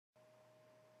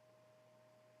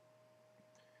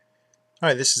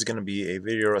Alright, this is going to be a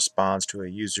video response to a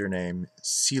user named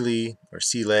Seeley or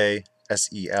Seelay,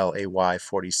 S-E-L-A-Y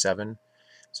 47.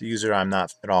 It's a user I'm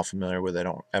not at all familiar with. I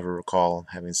don't ever recall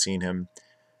having seen him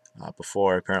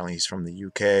before. Apparently he's from the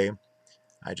UK.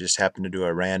 I just happened to do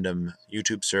a random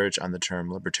YouTube search on the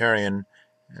term libertarian,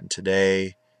 and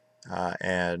today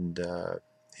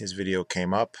his video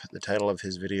came up. The title of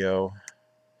his video,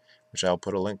 which I'll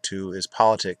put a link to, is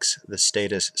Politics, the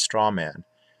Statist Strawman.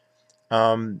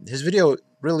 His video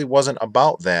really wasn't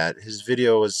about that. His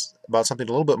video was about something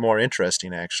a little bit more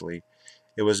interesting, actually.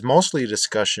 It was mostly a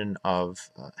discussion of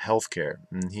healthcare,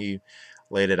 and he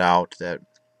laid it out that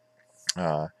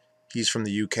he's from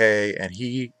the UK, and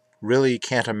he really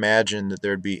can't imagine that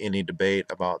there'd be any debate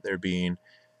about there being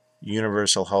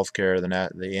universal healthcare, the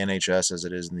NHS as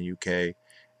it is in the UK,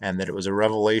 and that it was a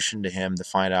revelation to him to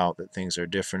find out that things are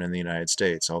different in the United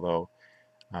States, although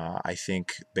I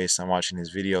think, based on watching his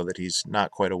video, that he's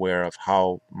not quite aware of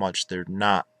how much they're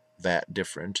not that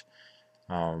different.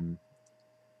 The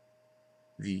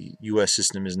U.S.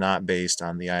 system is not based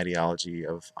on the ideology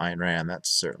of Ayn Rand. That's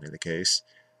certainly the case.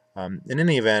 In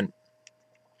any event,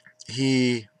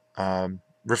 he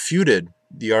refuted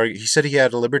the argument. He said he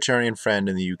had a libertarian friend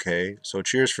in the UK, so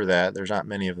cheers for that. There's not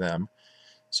many of them.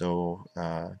 So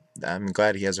I'm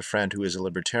glad he has a friend who is a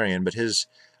libertarian, but his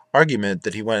argument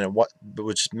that he went and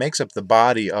which makes up the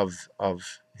body of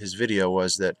his video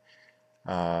was that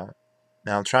now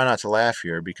I'll try not to laugh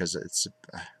here because it's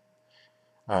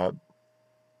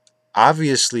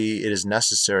obviously it is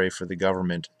necessary for the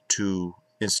government to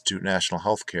institute national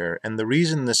health care, and the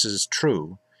reason this is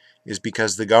true is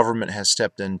because the government has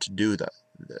stepped in to do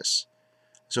this.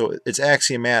 So it's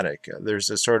axiomatic. There's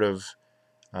a sort of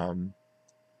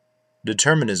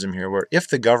determinism here where if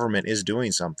the government is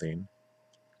doing something,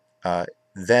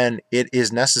 then it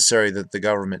is necessary that the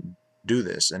government do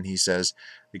this. And he says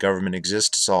the government exists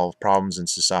to solve problems in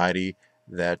society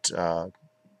that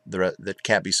that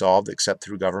can't be solved except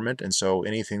through government, and so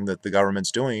anything that the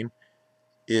government's doing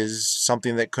is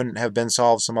something that couldn't have been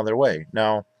solved some other way.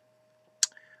 Now,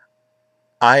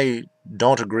 I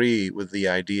don't agree with the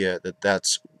idea that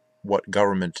that's what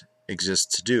government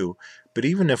exists to do, but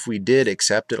even if we did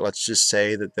accept it, let's just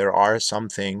say that there are some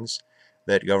things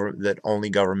that only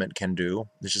government can do.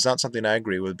 This is not something I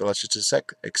agree with, but let's just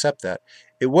accept that.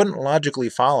 It wouldn't logically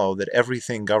follow that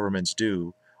everything governments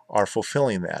do are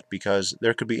fulfilling that, because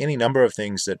there could be any number of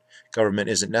things that government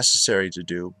isn't necessary to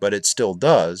do, but it still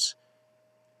does,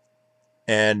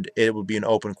 and it would be an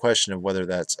open question of whether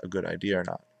that's a good idea or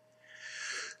not.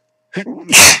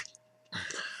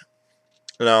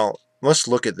 Now, let's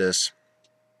look at this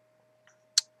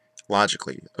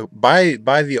logically. By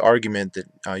the argument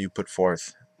that you put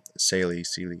forth, Seeley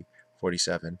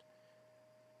 47,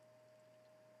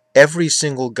 every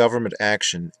single government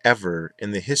action ever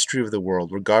in the history of the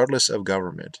world, regardless of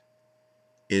government,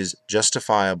 is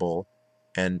justifiable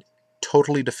and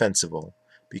totally defensible,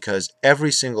 because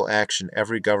every single action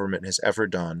every government has ever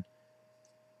done,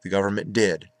 the government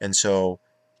did. And so,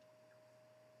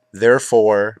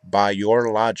 therefore, by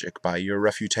your logic, by your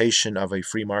refutation of a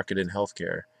free market in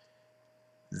healthcare,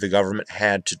 the government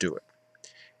had to do it.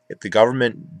 If the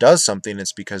government does something,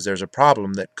 it's because there's a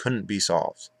problem that couldn't be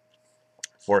solved.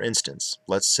 For instance,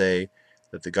 let's say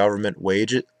that the government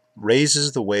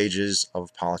raises the wages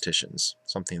of politicians,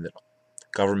 something that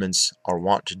governments are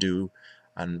wont to do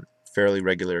on fairly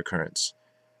regular occurrence.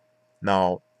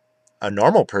 Now, a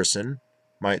normal person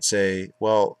might say,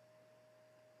 well,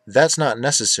 that's not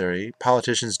necessary.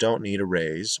 Politicians don't need a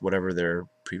raise, whatever their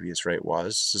previous rate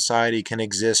was. Society can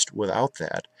exist without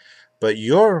that. But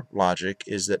your logic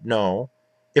is that no,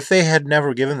 if they had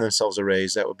never given themselves a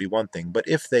raise, that would be one thing. But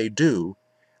if they do,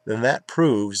 then that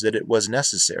proves that it was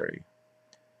necessary.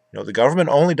 You know, the government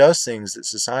only does things that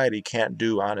society can't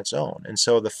do on its own. And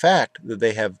so the fact that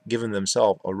they have given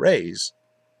themselves a raise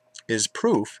is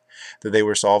proof that they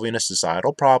were solving a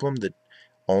societal problem that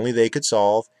only they could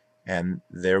solve, and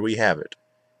there we have it.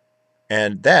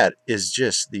 And that is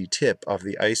just the tip of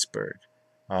the iceberg.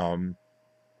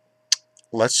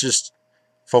 Let's just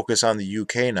focus on the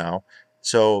UK now.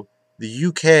 So the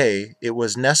UK, it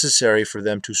was necessary for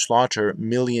them to slaughter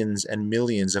millions and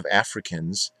millions of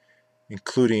Africans,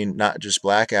 including not just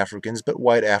black Africans, but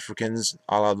white Africans,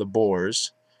 a la the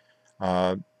Boers,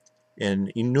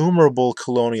 in innumerable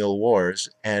colonial wars,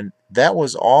 and that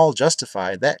was all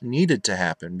justified. That needed to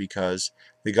happen because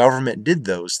the government did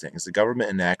those things. The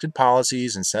government enacted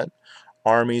policies and sent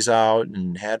armies out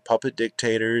and had puppet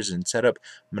dictators and set up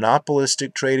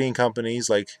monopolistic trading companies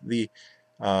like the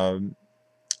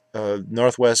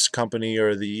Northwest Company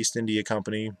or the East India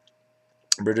Company,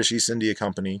 British East India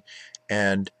Company,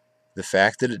 and The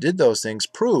fact that it did those things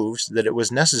proves that it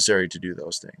was necessary to do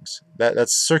those things.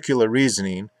 That's circular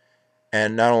reasoning.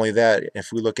 And not only that,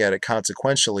 if we look at it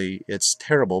consequentially, it's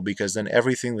terrible, because then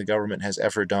everything the government has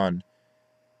ever done,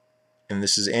 and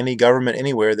this is any government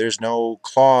anywhere, there's no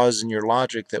clause in your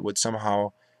logic that would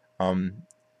somehow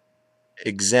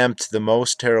exempt the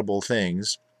most terrible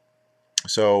things.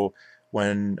 So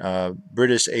when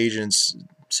British agents,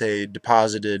 say,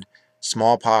 deposited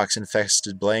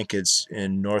smallpox-infested blankets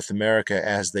in North America,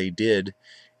 as they did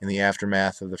in the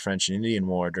aftermath of the French and Indian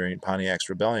War during Pontiac's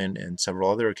Rebellion and several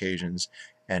other occasions,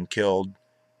 and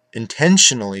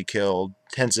intentionally killed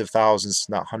tens of thousands,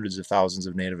 not hundreds of thousands,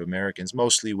 of Native Americans,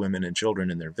 mostly women and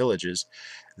children in their villages,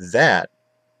 that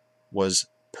was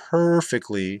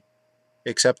perfectly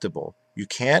acceptable. You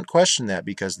can't question that,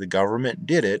 because the government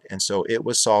did it, and so it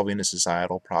was solving a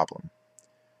societal problem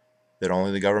that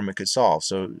only the government could solve.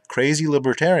 So crazy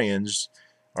libertarians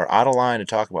are out of line to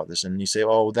talk about this, and you say,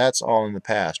 oh, that's all in the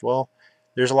past. Well,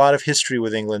 there's a lot of history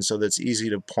with England, so that's easy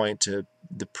to point to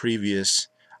the previous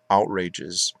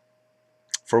outrages,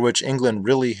 for which England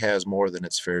really has more than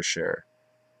its fair share.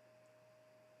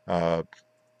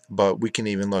 But we can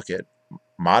even look at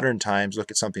modern times, look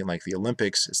at something like the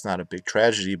Olympics. It's not a big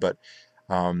tragedy, but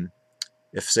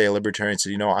if, say, a libertarian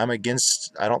said,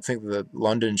 I don't think that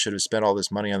London should have spent all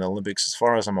this money on the Olympics. As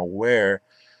far as I'm aware,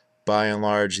 by and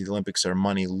large, the Olympics are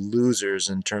money losers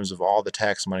in terms of all the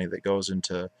tax money that goes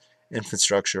into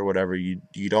infrastructure or whatever.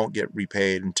 You don't get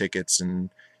repaid in tickets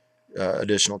and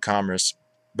additional commerce.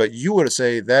 But you would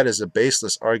say that is a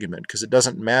baseless argument, because it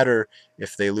doesn't matter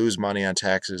if they lose money on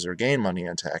taxes or gain money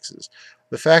on taxes.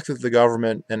 The fact that the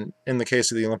government, and in the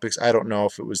case of the Olympics, I don't know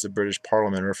if it was the British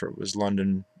Parliament or if it was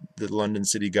the London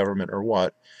city government or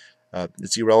what.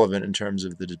 It's irrelevant in terms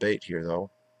of the debate here, though.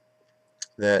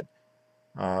 That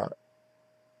the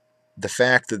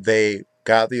fact that they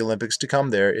got the Olympics to come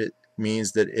there, it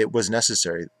means that it was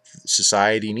necessary.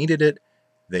 Society needed it.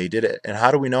 They did it. And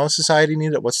how do we know society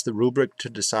needed it? What's the rubric to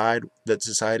decide that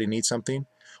society needs something?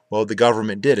 Well, the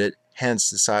government did it, hence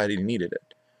society needed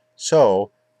it.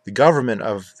 So the government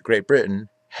of Great Britain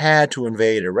had to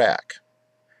invade Iraq.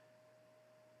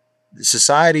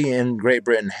 Society in Great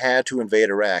Britain had to invade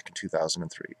Iraq in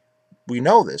 2003. We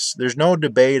know this. There's no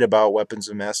debate about weapons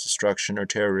of mass destruction or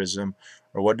terrorism,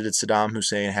 or what did Saddam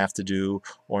Hussein have to do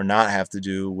or not have to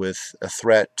do with a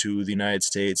threat to the United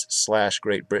States /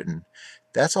 Great Britain.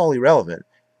 That's all irrelevant.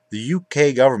 The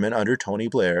UK government under Tony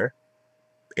Blair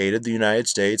aided the United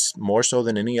States more so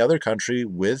than any other country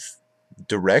with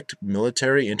direct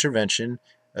military intervention,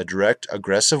 a direct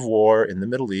aggressive war in the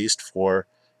Middle East for,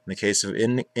 in the case of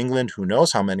England, who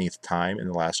knows how many time in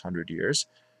the last 100 years.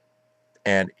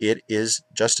 And it is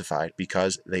justified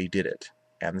because they did it.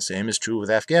 And the same is true with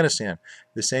Afghanistan.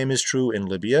 The same is true in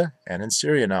Libya and in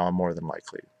Syria now, more than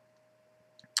likely.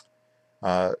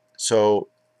 So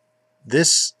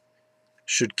this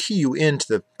should key you into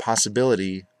the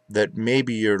possibility that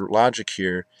maybe your logic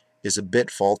here is a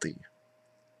bit faulty.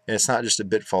 And it's not just a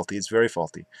bit faulty, it's very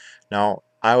faulty. Now,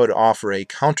 I would offer a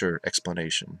counter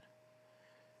explanation.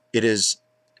 It is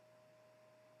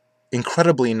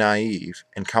incredibly naive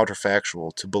and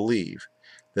counterfactual to believe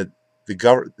that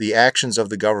the actions of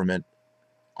the government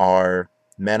are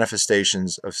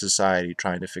manifestations of society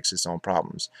trying to fix its own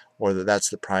problems, or that that's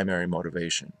the primary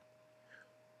motivation.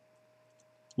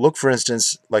 Look, for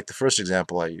instance, like the first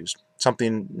example I used,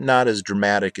 something not as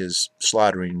dramatic as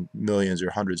slaughtering millions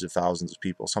or hundreds of thousands of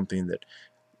people, something that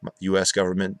the U.S.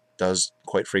 government does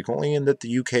quite frequently and that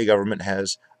the UK government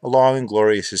has a long and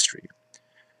glorious history.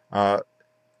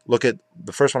 Look at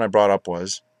the first one I brought up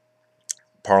was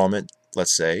Parliament,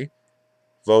 let's say,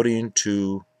 voting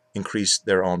to increase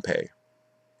their own pay.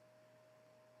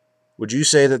 Would you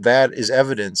say that that is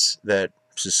evidence that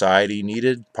society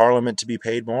needed Parliament to be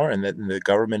paid more and that the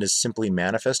government is simply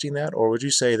manifesting that? Or would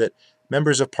you say that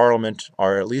members of Parliament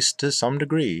are, at least to some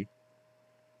degree,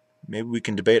 maybe we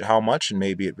can debate how much and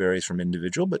maybe it varies from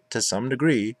individual, but to some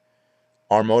degree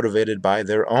are motivated by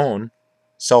their own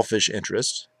selfish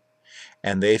interests,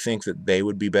 and they think that they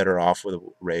would be better off with a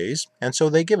raise, and so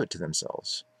they give it to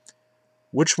themselves?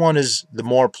 Which one is the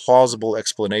more plausible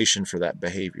explanation for that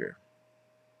behavior?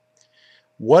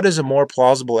 What is a more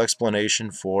plausible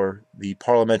explanation for the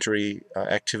parliamentary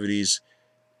activities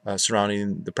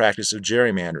surrounding the practice of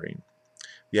gerrymandering?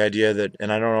 The idea that,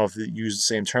 and I don't know if they use the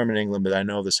same term in England, but I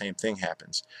know the same thing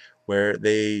happens, where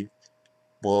they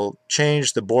will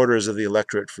change the borders of the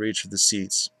electorate for each of the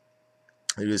seats.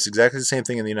 They do this exactly the same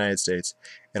thing in the United States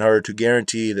in order to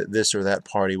guarantee that this or that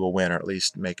party will win, or at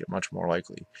least make it much more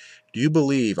likely. Do you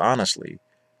believe, honestly,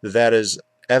 that that is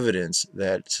evidence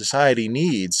that society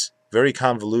needs very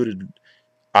convoluted,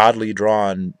 oddly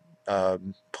drawn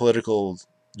political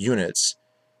units,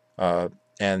 uh,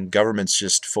 and governments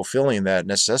just fulfilling that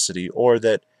necessity, or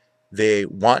that they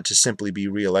want to simply be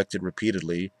reelected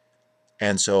repeatedly,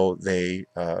 and so they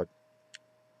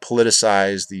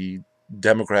politicize the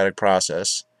democratic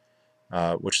process,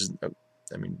 which is,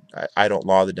 I mean, I don't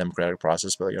laud the democratic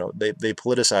process, but they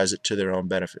politicize it to their own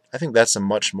benefit. I think that's a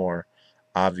much more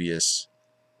obvious,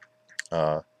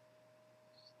 uh,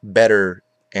 better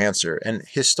answer. And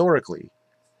historically,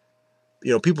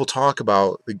 people talk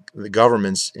about the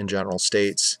governments in general,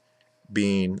 states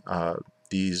being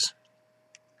these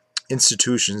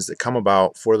institutions that come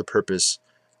about for the purpose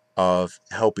of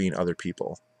helping other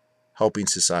people, helping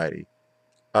society.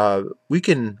 We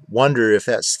can wonder if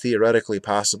that's theoretically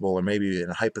possible or maybe in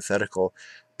a hypothetical,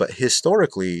 but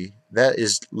historically, that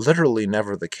is literally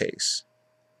never the case.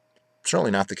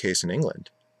 Certainly not the case in England.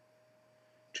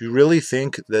 Do you really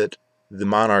think that the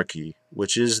monarchy,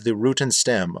 which is the root and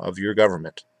stem of your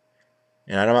government,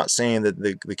 and I'm not saying that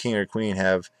the king or queen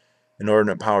have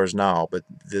inordinate powers now, but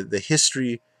the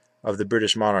history of the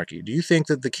British monarchy, do you think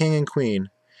that the king and queen,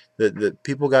 that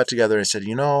people got together and said,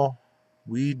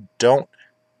 we don't,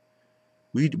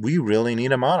 we really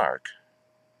need a monarch?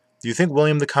 Do you think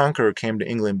William the Conqueror came to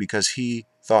England because he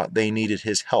thought they needed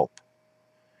his help,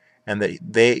 and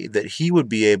that he would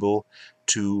be able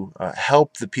to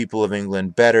help the people of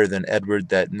England better than Edward,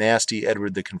 that nasty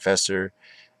Edward the Confessor,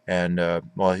 and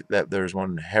well, there was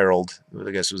one Harold,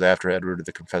 I guess it was after Edward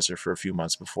the Confessor, for a few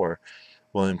months before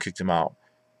William kicked him out?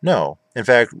 No. In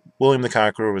fact, William the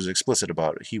Conqueror was explicit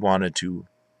about it. He wanted to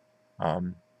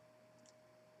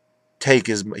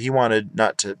he wanted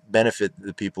not to benefit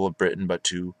the people of Britain, but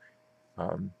to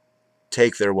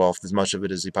take their wealth, as much of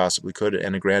it as he possibly could,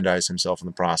 and aggrandize himself in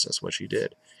the process, which he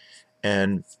did.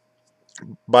 And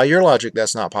by your logic,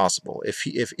 that's not possible.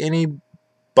 If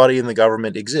anybody in the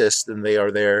government exists, then they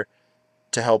are there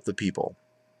to help the people.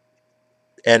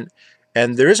 And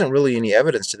there isn't really any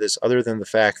evidence to this other than the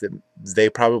fact that they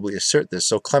probably assert this.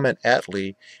 So Clement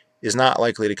Attlee is not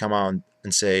likely to come out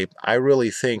and say, I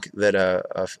really think that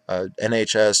a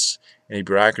NHS and a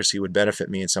bureaucracy would benefit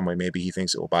me in some way. Maybe he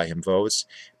thinks it will buy him votes.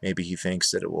 Maybe he thinks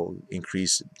that it will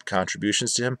increase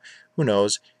contributions to him. Who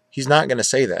knows? He's not going to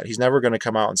say that. He's never going to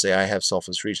come out and say, I have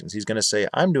selfish reasons. He's going to say,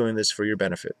 I'm doing this for your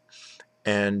benefit.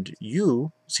 And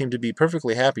you seem to be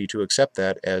perfectly happy to accept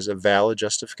that as a valid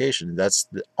justification. That's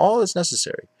all that's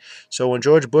necessary. So when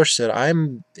George Bush said,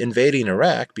 I'm invading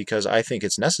Iraq because I think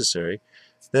it's necessary,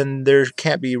 then there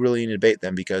can't be really any debate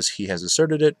then, because he has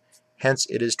asserted it, hence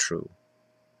it is true.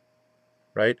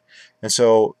 Right? And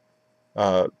so,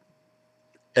 and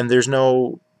there's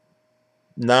no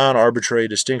non-arbitrary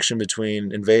distinction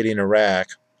between invading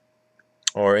Iraq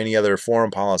or any other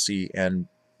foreign policy and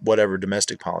whatever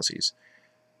domestic policies.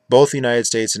 Both the United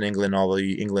States and England, although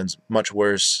England's much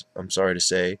worse, I'm sorry to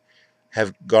say,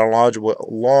 have gone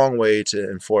a long way to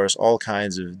enforce all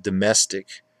kinds of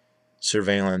domestic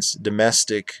surveillance,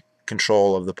 domestic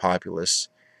control of the populace,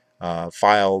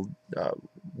 filed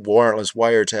warrantless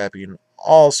wiretapping,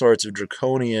 all sorts of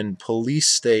draconian police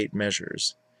state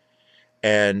measures.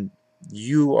 And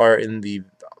you are in the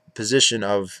position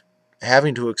of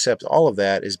having to accept all of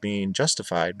that as being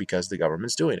justified because the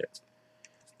government's doing it.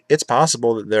 It's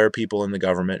possible that there are people in the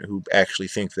government who actually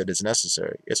think that it's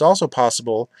necessary. It's also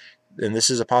possible, and this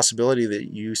is a possibility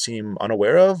that you seem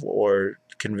unaware of or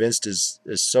convinced is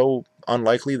so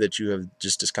unlikely that you have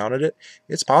just discounted it.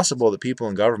 It's possible that people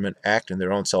in government act in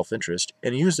their own self-interest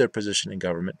and use their position in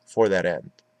government for that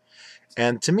end.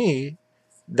 And to me,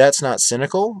 that's not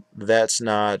cynical, that's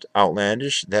not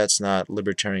outlandish, that's not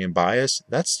libertarian bias,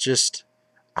 that's just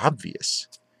obvious.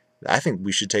 I think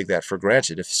we should take that for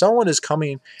granted. If someone is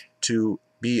coming to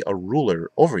be a ruler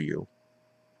over you,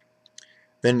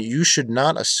 then you should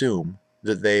not assume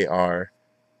that they are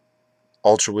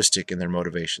altruistic in their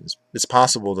motivations. It's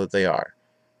possible that they are,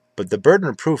 but the burden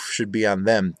of proof should be on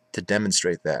them to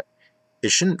demonstrate that.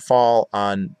 It shouldn't fall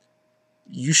on,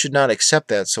 you should not accept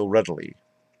that so readily.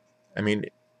 I mean,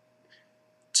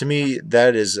 to me,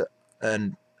 that is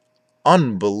an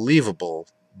unbelievable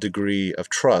degree of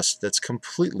trust that's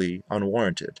completely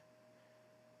unwarranted.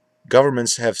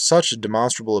 Governments have such a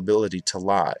demonstrable ability to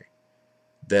lie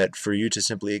that for you to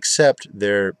simply accept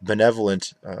their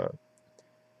benevolent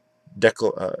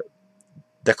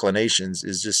declinations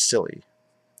is just silly.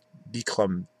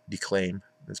 Declaim,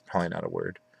 that's probably not a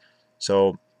word.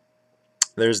 So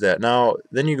there's that. Now,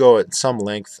 then you go at some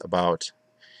length about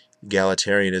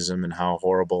egalitarianism and how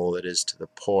horrible it is to the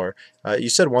poor. You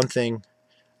said one thing,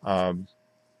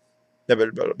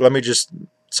 but let me just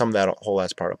sum that whole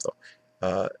last part up,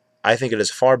 though. I think it is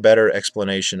a far better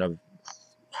explanation of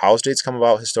how states come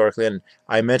about historically. And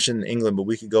I mentioned England, but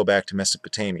we could go back to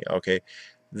Mesopotamia. Okay,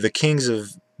 the kings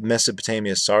of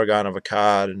Mesopotamia, Sargon of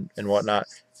Akkad and whatnot,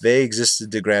 they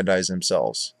existed to aggrandize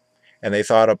themselves, and they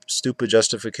thought up stupid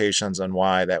justifications on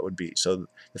why that would be. So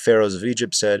the pharaohs of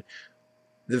Egypt said,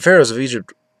 the pharaohs of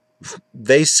Egypt,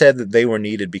 they said that they were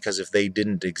needed because if they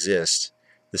didn't exist,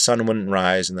 the sun wouldn't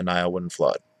rise and the Nile wouldn't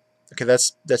flood. Okay,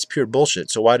 that's pure bullshit.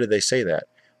 So why did they say that?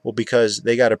 Well, because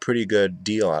they got a pretty good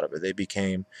deal out of it. They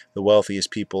became the wealthiest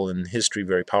people in history,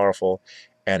 very powerful,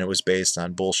 and it was based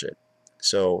on bullshit.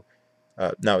 So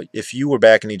now, if you were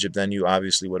back in Egypt, then you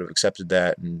obviously would have accepted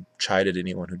that and chided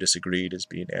anyone who disagreed as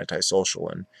being antisocial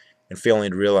and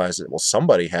failing to realize that, well,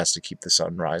 somebody has to keep the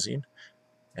sun rising,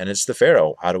 and it's the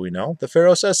pharaoh. How do we know? The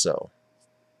pharaoh says so.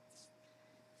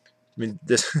 I mean,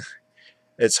 this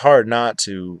it's hard not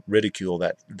to ridicule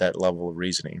that level of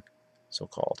reasoning,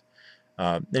 so-called.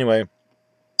 Anyway,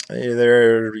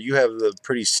 there you have the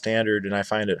pretty standard, and I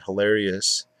find it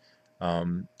hilarious,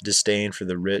 disdain for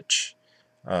the rich.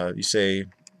 You say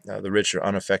the rich are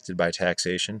unaffected by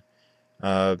taxation.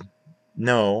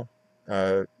 No,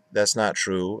 that's not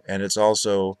true, and it's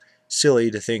also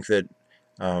silly to think that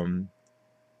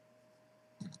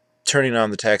turning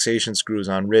on the taxation screws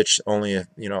on rich only if,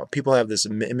 people have this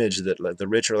image that the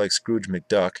rich are like Scrooge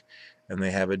McDuck, and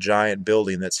they have a giant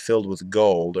building that's filled with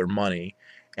gold or money,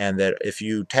 and that if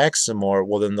you tax them more,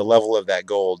 well, then the level of that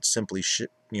gold simply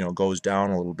goes down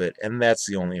a little bit, and that's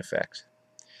the only effect.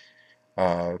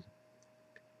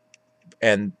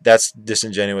 And that's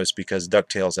disingenuous, because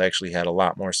DuckTales actually had a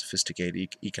lot more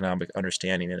sophisticated economic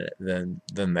understanding in it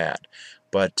than that.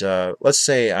 But let's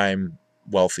say I'm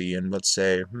wealthy, and let's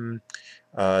say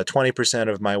 20%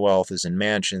 of my wealth is in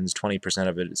mansions, 20%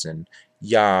 of it is in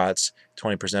yachts,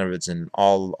 20% of it's in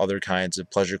all other kinds of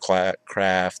pleasure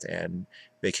craft and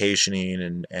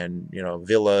vacationing and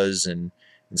villas and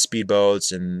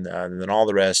speedboats, and then all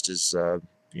the rest is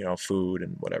food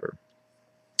and whatever.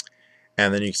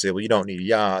 And then you can say, well, you don't need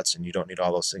yachts and you don't need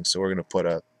all those things, so we're going to put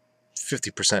a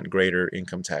 50% greater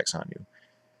income tax on you.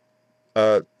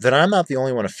 Then I'm not the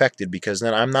only one affected, because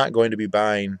then I'm not going to be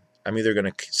buying, I'm either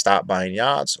going to stop buying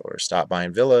yachts or stop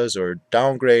buying villas or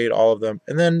downgrade all of them.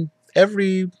 And then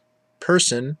every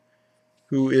person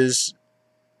who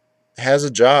has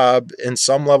a job in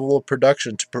some level of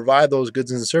production to provide those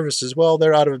goods and services, well,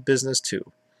 they're out of business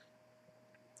too.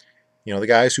 The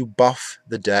guys who buff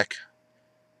the deck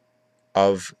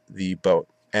of the boat.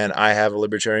 And I have a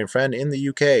libertarian friend in the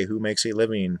UK who makes a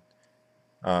living.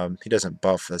 He doesn't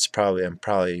buff. I'm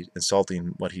probably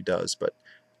insulting what he does, but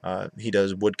he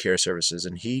does wood care services,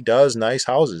 and he does nice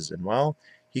houses. And well,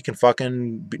 he can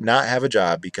fucking not have a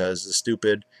job because the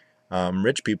stupid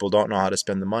rich people don't know how to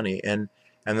spend the money. And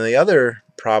the other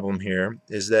problem here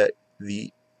is that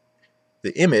the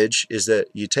image is that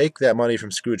you take that money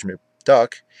from Scrooge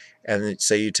McDuck, and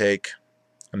say you take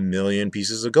 1,000,000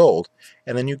 pieces of gold,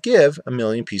 and then you give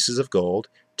 1,000,000 pieces of gold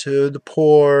to the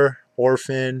poor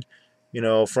orphan,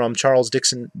 from Charles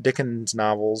Dickens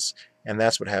novels, and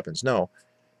that's what happens. No,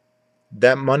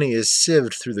 that money is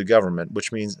sieved through the government,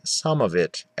 which means some of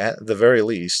it, at the very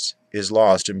least, is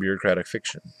lost in bureaucratic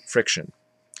friction.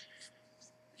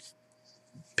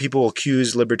 People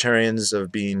accuse libertarians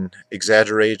of being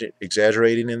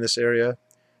exaggerating in this area.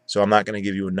 So I'm not going to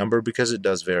give you a number because it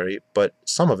does vary, but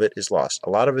some of it is lost. A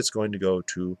lot of it's going to go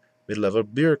to mid-level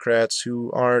bureaucrats who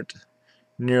aren't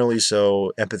nearly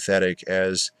so empathetic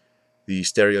as the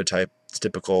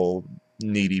typical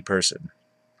needy person.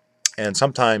 And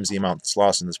sometimes the amount that's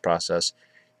lost in this process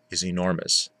is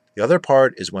enormous. The other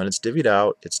part is when it's divvied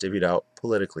out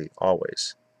politically,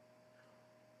 always.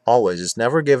 Always. It's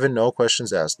never given, no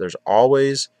questions asked. There's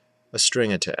always a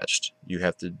string attached. You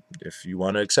have to, if you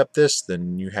want to accept this,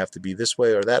 then you have to be this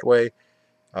way or that way.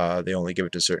 They only give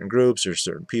it to certain groups or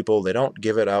certain people. They don't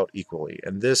give it out equally.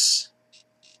 And this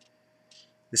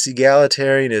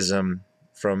egalitarianism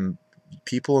from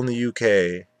people in the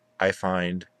UK, I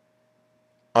find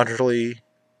utterly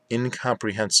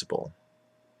incomprehensible,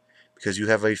 because you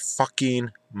have a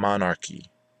fucking monarchy.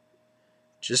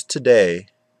 Just today,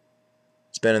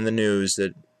 it's been in the news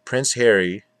that Prince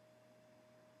Harry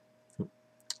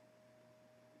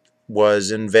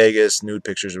was in Vegas, nude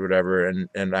pictures or whatever,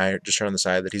 and I just heard on the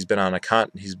side that he's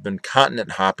been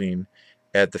continent hopping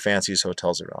at the fanciest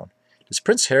hotels around. Does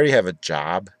Prince Harry have a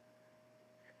job?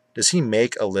 Does he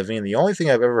make a living? The only thing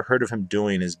I've ever heard of him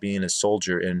doing is being a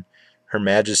soldier in Her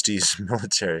Majesty's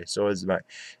military. So is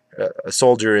a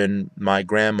soldier in my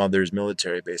grandmother's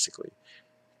military, basically.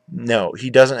 No, he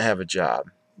doesn't have a job.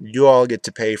 You all get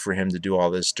to pay for him to do all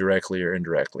this directly or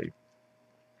indirectly.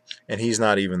 and he's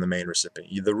not even the main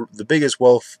recipient. The biggest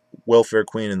welfare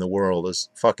queen in the world is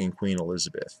fucking Queen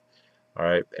Elizabeth. All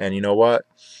right, and you know what?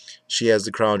 She has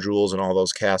the crown jewels and all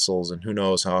those castles and who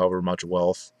knows however much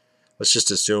wealth. Let's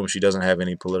just assume she doesn't have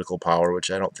any political power,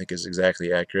 which I don't think is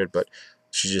exactly accurate, but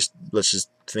let's just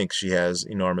think she has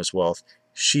enormous wealth.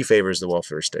 She favors the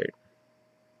welfare state.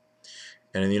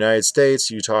 And in the United States,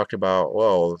 you talked about,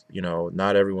 well,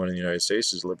 not everyone in the United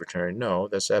States is libertarian. No,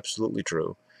 that's absolutely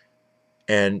true.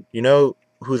 And you know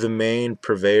who the main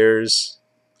purveyors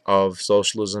of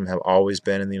socialism have always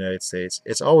been in the United States?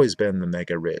 It's always been the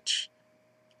mega rich.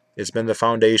 It's been the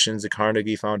foundations, the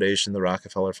Carnegie Foundation, the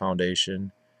Rockefeller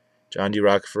Foundation, John D.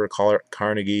 Rockefeller,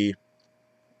 Carnegie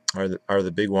are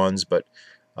the big ones. But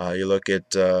you look at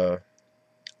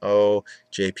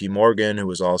J.P. Morgan, who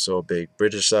was also a big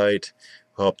Britishite,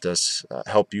 who helped us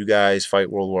help you guys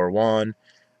fight World War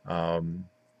I.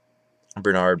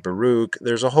 Bernard Baruch.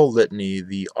 There's a whole litany.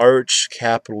 The arch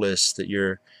capitalists that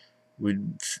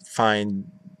would find,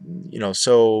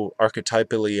 so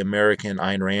archetypally American,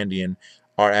 Ayn Randian,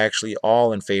 are actually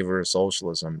all in favor of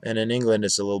socialism. And in England,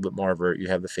 it's a little bit more overt. You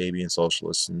have the Fabian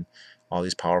socialists, and all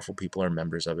these powerful people are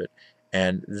members of it,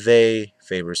 and they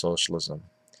favor socialism.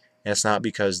 And it's not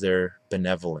because they're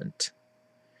benevolent.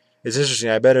 It's interesting.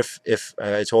 I bet if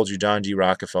I told you John D.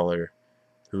 Rockefeller,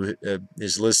 who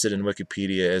is listed in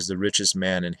Wikipedia as the richest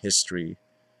man in history,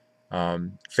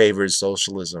 favored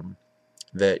socialism,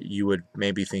 that you would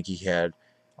maybe think he had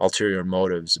ulterior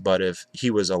motives. But if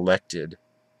he was elected,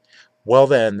 well,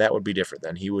 then that would be different.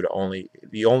 Then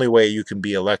the only way you can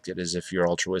be elected is if you're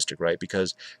altruistic, right?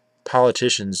 Because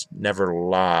politicians never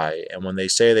lie, and when they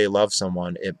say they love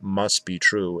someone, it must be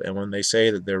true. And when they say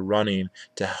that they're running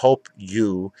to help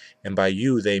you, and by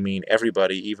you they mean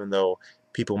everybody, even though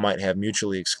people might have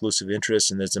mutually exclusive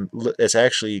interests, and it's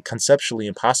actually conceptually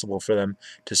impossible for them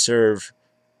to serve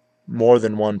more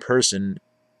than one person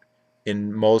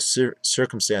in most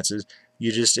circumstances,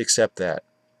 you just accept that.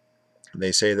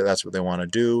 They say that that's what they want to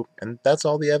do, and that's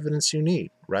all the evidence you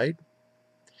need, right?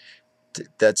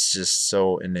 That's just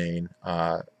so inane.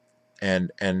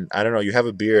 And I don't know, you have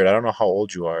a beard. I don't know how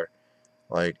old you are,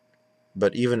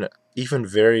 but even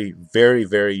very, very,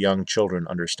 very young children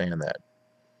understand that.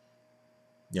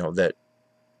 That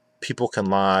people can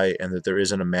lie, and that there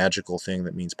isn't a magical thing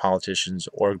that means politicians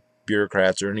or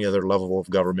bureaucrats or any other level of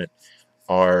government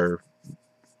are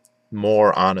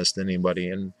more honest than anybody.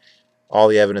 And all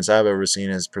the evidence I've ever seen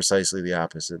is precisely the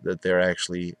opposite, that they're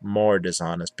actually more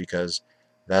dishonest, because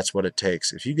that's what it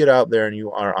takes. If you get out there and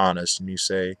you are honest and you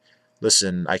say,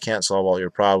 listen, I can't solve all your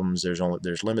problems,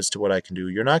 there's limits to what I can do,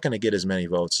 you're not going to get as many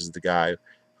votes as the guy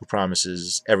who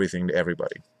promises everything to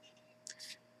everybody.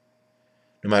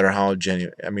 No matter how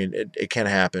genuine. I mean, it can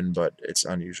happen, but it's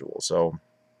unusual. So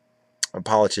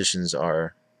politicians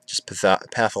are just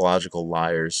pathological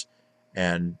liars,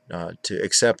 and to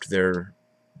accept their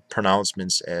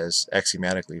pronouncements as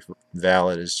axiomatically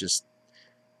valid is just,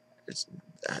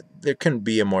 there couldn't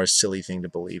be a more silly thing to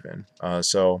believe in. I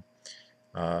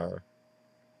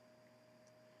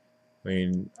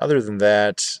mean, other than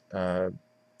that,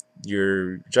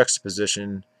 your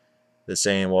juxtaposition that's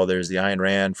saying, well, there's the Ayn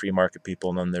Rand free market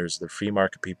people, and then there's the free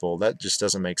market people, that just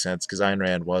doesn't make sense, because Ayn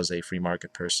Rand was a free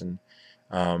market person.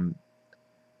 The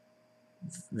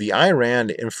Ayn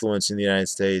Rand influence in the United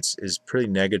States is pretty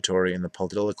negatory in the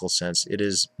political sense. It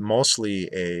is mostly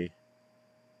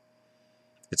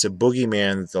it's a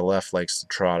boogeyman that the left likes to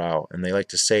trot out, and they like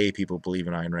to say people believe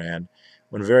in Ayn Rand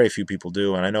when very few people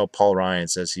do. And I know Paul Ryan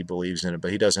says he believes in it,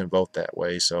 but he doesn't vote that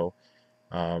way. So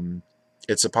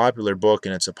it's a popular book,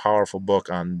 and it's a powerful book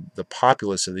on the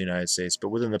populace of the United States, but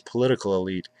within the political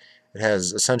elite, it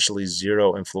has essentially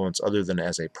zero influence other than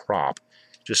as a prop.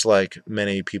 Just like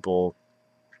many people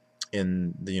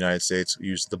in the United States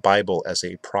use the Bible as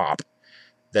a prop.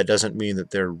 That doesn't mean that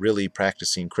they're really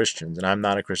practicing Christians. And I'm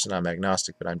not a Christian, I'm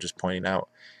agnostic, but I'm just pointing out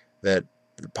that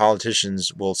the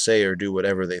politicians will say or do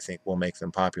whatever they think will make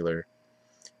them popular.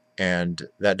 And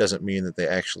that doesn't mean that they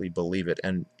actually believe it.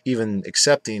 And even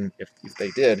accepting, if they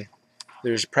did,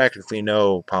 there's practically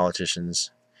no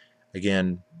politicians.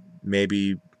 Again,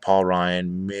 maybe Paul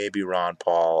Ryan, maybe Ron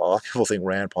Paul. A lot of people think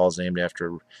Rand Paul is named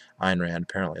after Ayn Rand.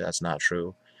 Apparently that's not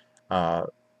true. But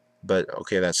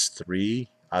okay, that's 3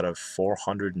 out of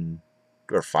 400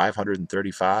 or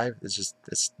 535.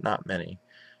 It's not many.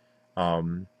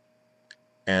 And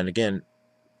again,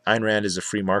 Ayn Rand is a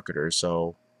free marketer,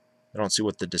 so I don't see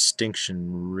what the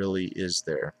distinction really is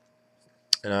there.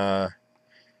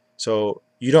 So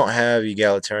you don't have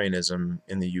egalitarianism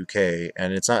in the UK,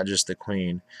 and it's not just the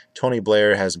Queen. Tony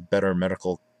Blair has better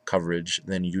medical coverage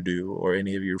than you do, or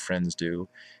any of your friends do.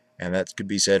 And that could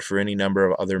be said for any number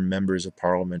of other members of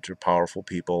parliament or powerful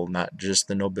people, not just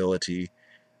the nobility.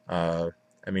 I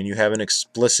mean, you have an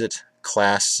explicit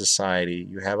class society,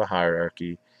 you have a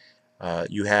hierarchy,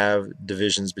 you have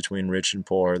divisions between rich and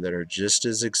poor that are just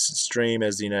as extreme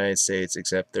as the United States,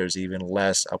 except there's even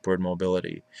less upward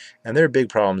mobility. And there are big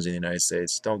problems in the United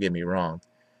States, don't get me wrong,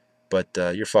 but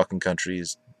your fucking country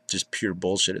is just pure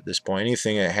bullshit at this point.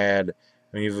 Anything that had, I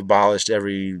mean, you've abolished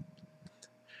every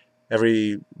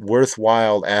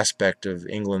worthwhile aspect of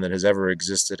England that has ever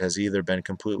existed has either been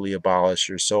completely abolished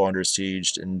or so under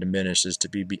siege and diminished as to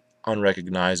be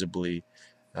unrecognizably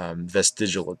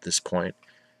vestigial at this point.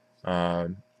 But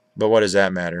what does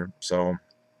that matter? So,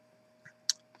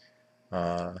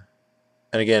 and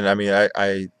again, I mean,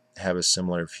 I have a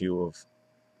similar view of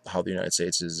how the United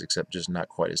States is, except just not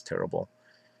quite as terrible.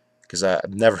 Because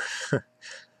I've never...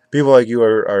 people like you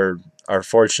are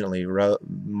fortunately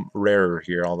rarer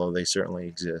here, although they certainly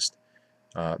exist.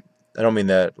 I don't mean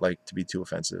that like to be too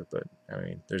offensive, but I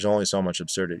mean there's only so much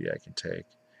absurdity I can take.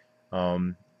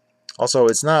 Also,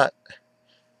 it's not...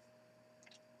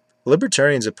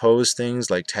 Libertarians oppose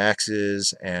things like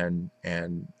taxes and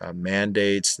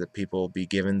mandates that people be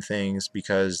given things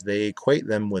because they equate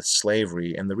them with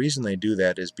slavery, and the reason they do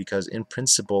that is because in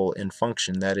principle, in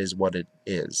function, that is what it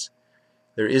is.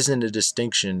 There isn't a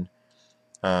distinction.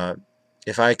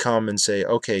 If I come and say,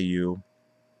 okay, you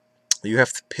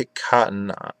have to pick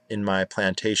cotton in my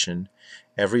plantation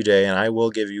every day, and I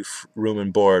will give you room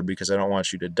and board because I don't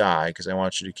want you to die, because I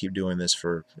want you to keep doing this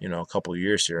for, you know, a couple of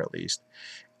years here at least.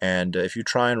 And if you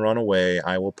try and run away,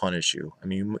 I will punish you. I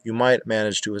mean, you might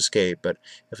manage to escape, but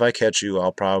if I catch you,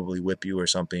 I'll probably whip you or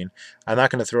something. I'm not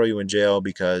going to throw you in jail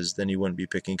because then you wouldn't be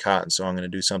picking cotton, so I'm going to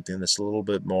do something that's a little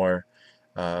bit more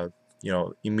you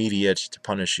know, immediate to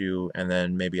punish you, and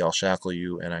then maybe I'll shackle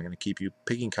you and I'm going to keep you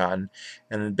picking cotton.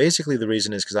 And then basically the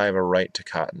reason is because I have a right to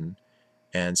cotton,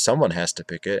 and someone has to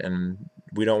pick it, and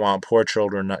we don't want poor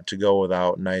children not to go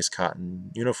without nice cotton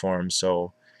uniforms,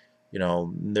 so, you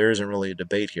know, there isn't really a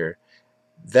debate here.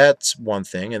 That's one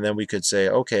thing. And then we could say,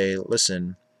 okay,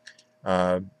 listen,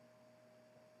 I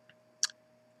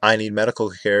need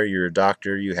medical care, you're a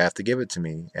doctor, you have to give it to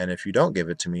me, and if you don't give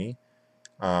it to me,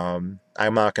 I'm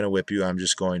not going to whip you, I'm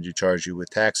just going to charge you with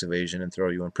tax evasion and throw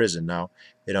you in prison. Now,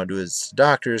 they don't do it to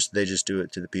doctors, they just do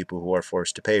it to the people who are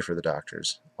forced to pay for the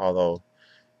doctors. Although,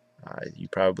 you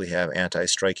probably have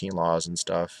anti-striking laws and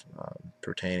stuff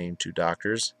pertaining to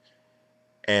doctors.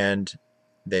 And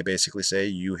they basically say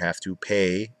you have to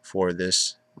pay for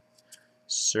this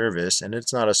service, and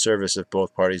it's not a service if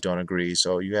both parties don't agree,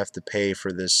 so you have to pay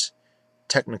for this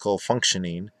technical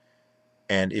functioning,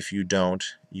 and if you don't,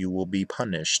 you will be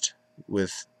punished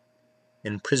with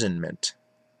imprisonment,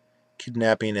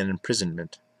 kidnapping and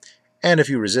imprisonment, and if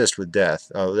you resist, with death.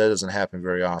 That doesn't happen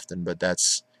very often, but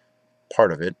that's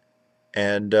part of it.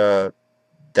 And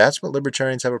that's what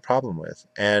libertarians have a problem with,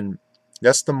 and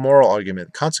that's the moral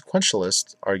argument.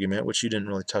 Consequentialist argument, which you didn't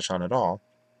really touch on at all,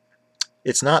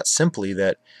 it's not simply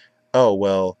that, oh,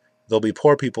 well, there'll be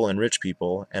poor people and rich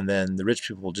people, and then the rich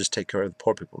people will just take care of the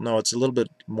poor people. No, it's a little bit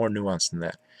more nuanced than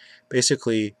that.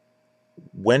 Basically,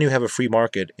 when you have a free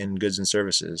market in goods and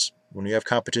services, when you have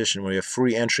competition, when you have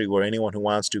free entry where anyone who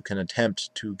wants to can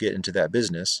attempt to get into that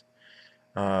business,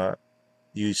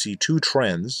 you see two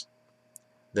trends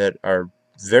that are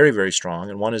very, very strong,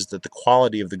 and one is that the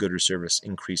quality of the good or service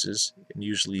increases, and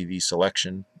usually the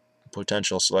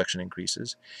potential selection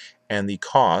increases, and the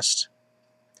cost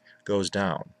goes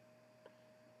down,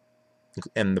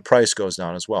 and the price goes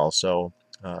down as well. So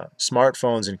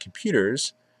smartphones and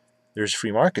computers, there's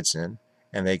free markets in,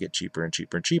 and they get cheaper and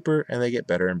cheaper and cheaper, and they get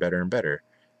better and better and better.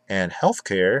 And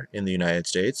healthcare in the United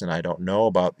States, and I don't know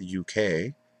about the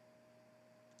UK,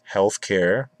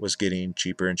 healthcare was getting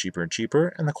cheaper and cheaper and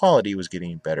cheaper, and the quality was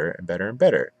getting better and better and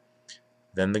better.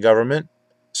 Then the government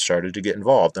started to get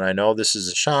involved, and I know this is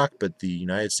a shock, but the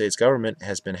United States government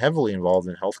has been heavily involved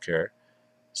in healthcare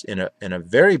in a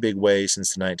very big way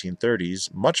since the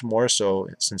 1930s, much more so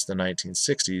since the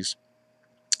 1960s,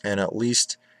 and at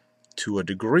least to a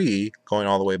degree going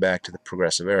all the way back to the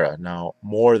progressive era. Now,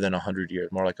 more than 100 years,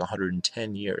 more like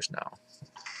 110 years now.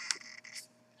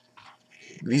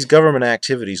 These government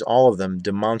activities, all of them,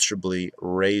 demonstrably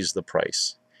raise the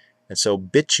price. And so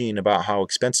bitching about how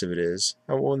expensive it is,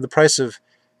 when the price of,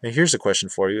 and here's a question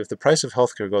for you, if the price of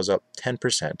healthcare goes up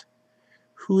 10%,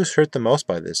 who is hurt the most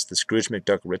by this? The Scrooge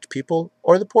McDuck rich people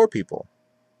or the poor people?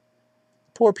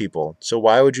 Poor people. So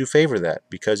why would you favor that?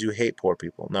 Because you hate poor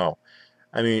people? No.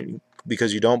 I mean,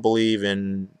 because you don't believe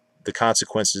in the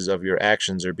consequences of your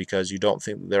actions, or because you don't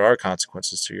think that there are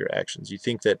consequences to your actions. You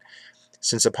think that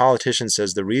since a politician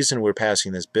says the reason we're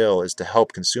passing this bill is to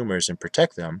help consumers and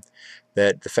protect them,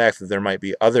 that the fact that there might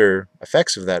be other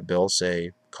effects of that bill,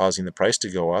 say causing the price to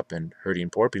go up and hurting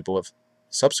poor people if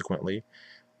subsequently,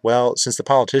 well, since the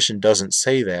politician doesn't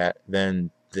say that,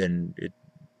 then it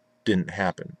didn't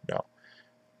happen. No.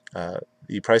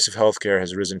 The price of healthcare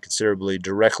has risen considerably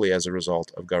directly as a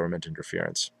result of government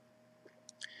interference.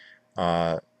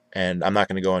 And I'm not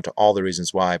going to go into all the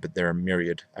reasons why, but there are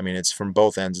myriad. I mean, it's from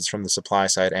both ends. It's from the supply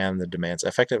side and the demand side.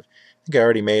 In fact, I think I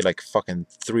already made like a fucking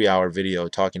 3-hour video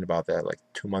talking about that like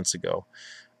 2 months ago.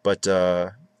 But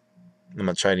I'm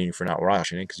not chiding you for not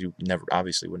watching it, because you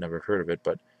obviously would never have heard of it.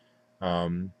 But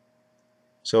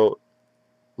so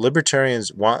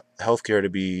libertarians want healthcare to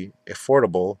be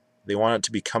affordable. They want it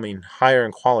to be coming higher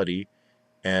in quality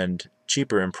and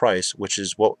cheaper in price, which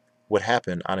is what would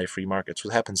happen on a free market. It's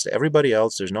what happens to everybody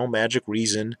else. There's no magic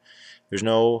reason. There's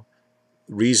no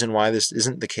reason why this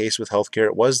isn't the case with healthcare.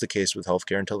 It was the case with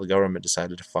healthcare until the government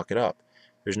decided to fuck it up.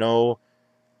 There's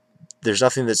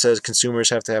nothing that says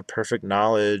consumers have to have perfect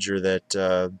knowledge, or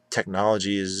that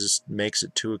technology makes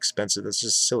it too expensive. That's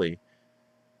just silly.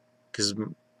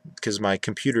 Because my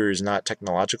computer is not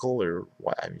technological, or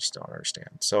what? I just don't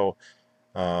understand. So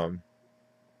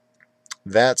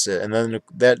that's it. And then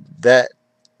that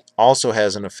also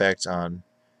has an effect on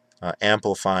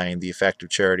amplifying the effect of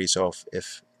charity. So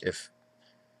if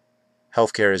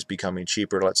healthcare is becoming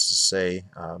cheaper, let's just say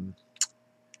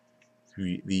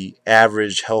the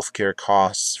average healthcare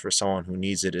costs for someone who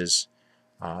needs it is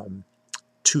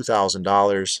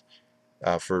 $2,000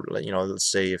 for, let's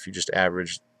say if you just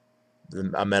average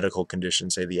a medical condition,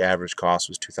 say the average cost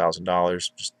was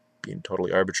 $2,000, just being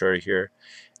totally arbitrary here,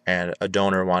 and a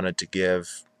donor wanted to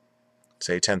give,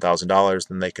 say, $10,000,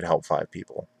 then they could help 5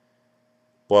 people.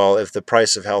 Well, if the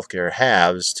price of healthcare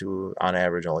halves to, on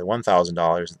average, only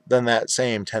 $1,000, then that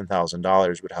same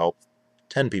 $10,000 would help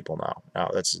 10 people now. Now,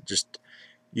 that's just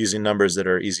using numbers that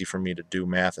are easy for me to do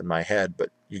math in my head, but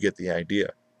you get the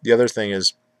idea. The other thing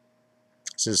is,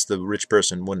 since the rich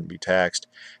person wouldn't be taxed,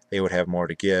 they would have more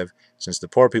to give. Since the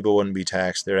poor people wouldn't be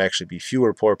taxed, there'd actually be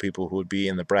fewer poor people who would be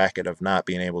in the bracket of not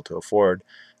being able to afford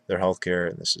their health care,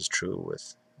 and this is true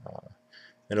with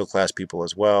middle-class people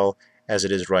as well. As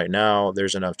it is right now,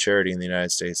 there's enough charity in the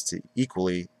United States to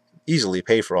easily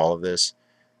pay for all of this,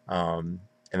 and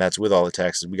that's with all the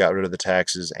taxes. We got rid of the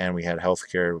taxes, and we had health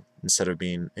care, instead of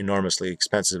being enormously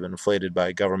expensive and inflated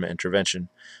by government intervention,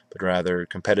 but rather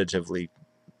competitively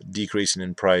decreasing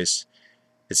in price.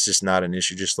 It's just not an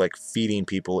issue. Just like feeding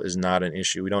people is not an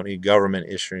issue. We don't need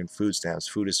government issuing food stamps.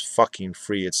 Food is fucking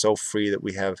free. It's so free that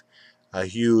we have a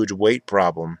huge weight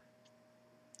problem.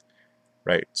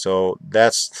 Right. So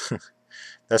that's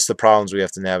that's the problems we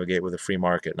have to navigate with a free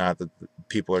market. Not that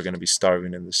people are going to be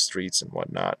starving in the streets and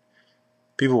whatnot.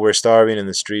 People were starving in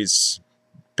the streets.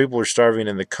 People were starving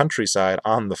in the countryside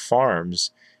on the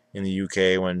farms in the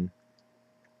UK when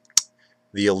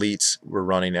the elites were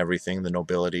running everything, the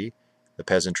nobility, the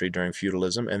peasantry during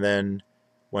feudalism. And then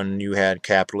when you had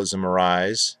capitalism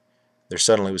arise, there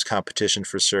suddenly was competition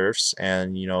for serfs,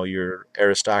 and your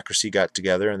aristocracy got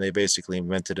together and they basically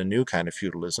invented a new kind of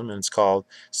feudalism, and it's called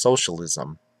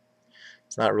socialism.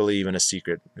 It's not really even a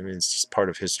secret. I mean, it's just part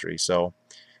of history. So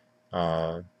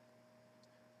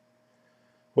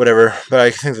whatever. But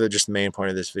I think that just the main point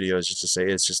of this video is just to say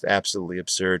it's just absolutely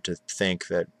absurd to think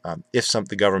that if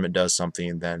the government does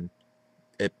something, then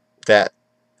that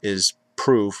is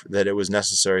proof that it was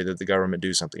necessary that the government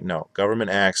do something. No,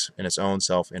 government acts in its own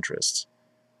self-interests,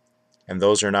 and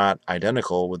those are not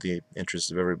identical with the interests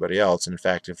of everybody else. In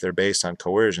fact, if they're based on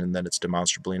coercion, then it's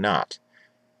demonstrably not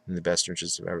in the best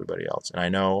interests of everybody else. And I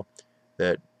know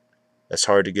that it's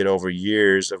hard to get over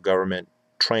years of government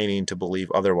training to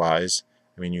believe otherwise.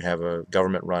 I mean, you have a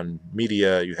government-run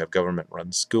media, you have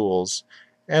government-run schools,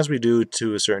 as we do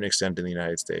to a certain extent in the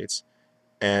United States.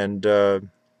 And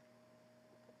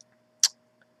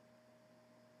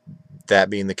that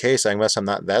being the case, I guess I'm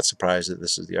not that surprised that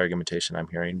this is the argumentation I'm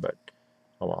hearing, but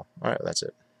oh well. Alright, that's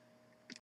it.